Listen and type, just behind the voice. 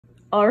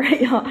All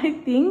right, y'all, I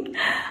think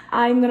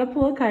I'm gonna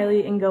pull a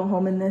Kylie and go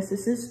home in this.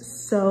 This is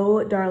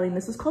so darling.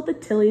 This is called the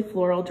Tilly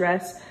Floral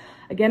dress.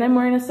 Again, I'm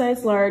wearing a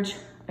size large.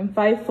 I'm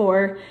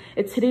 5'4".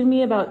 It's hitting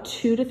me about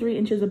 2 to 3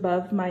 inches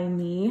above my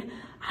knee.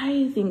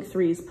 I think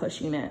 3 is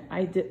pushing it.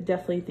 I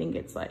definitely think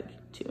it's like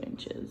 2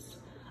 inches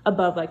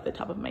above like the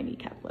top of my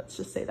kneecap, let's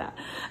just say that.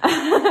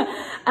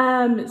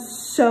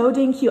 So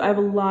dang cute. I have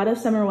a lot of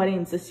summer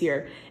weddings this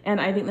year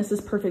and I think this is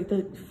perfect.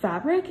 The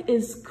fabric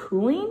is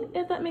cooling,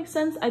 if that makes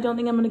sense. I don't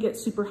think I'm gonna get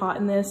super hot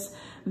in this.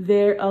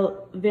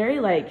 Very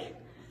like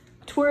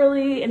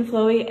twirly and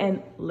flowy,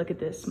 and look at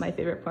this, my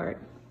favorite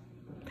part.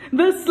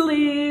 The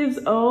sleeves,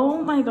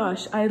 oh my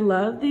gosh. I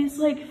love these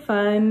like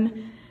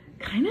fun,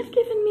 kind of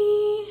giving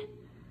me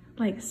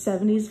like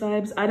 70s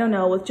vibes. I don't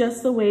know, with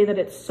just the way that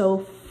it's so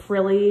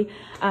frilly.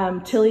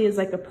 Tilly is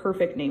like a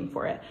perfect name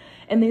for it.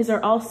 And these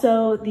are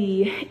also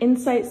the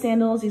Insight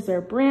sandals. These are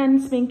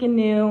brand spanking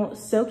new,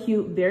 so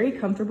cute, very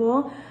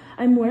comfortable.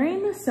 I'm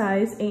wearing the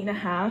size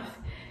 8.5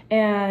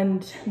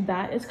 and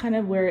that is kind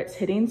of where it's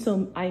hitting.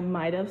 So I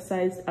might have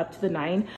sized up to the 9.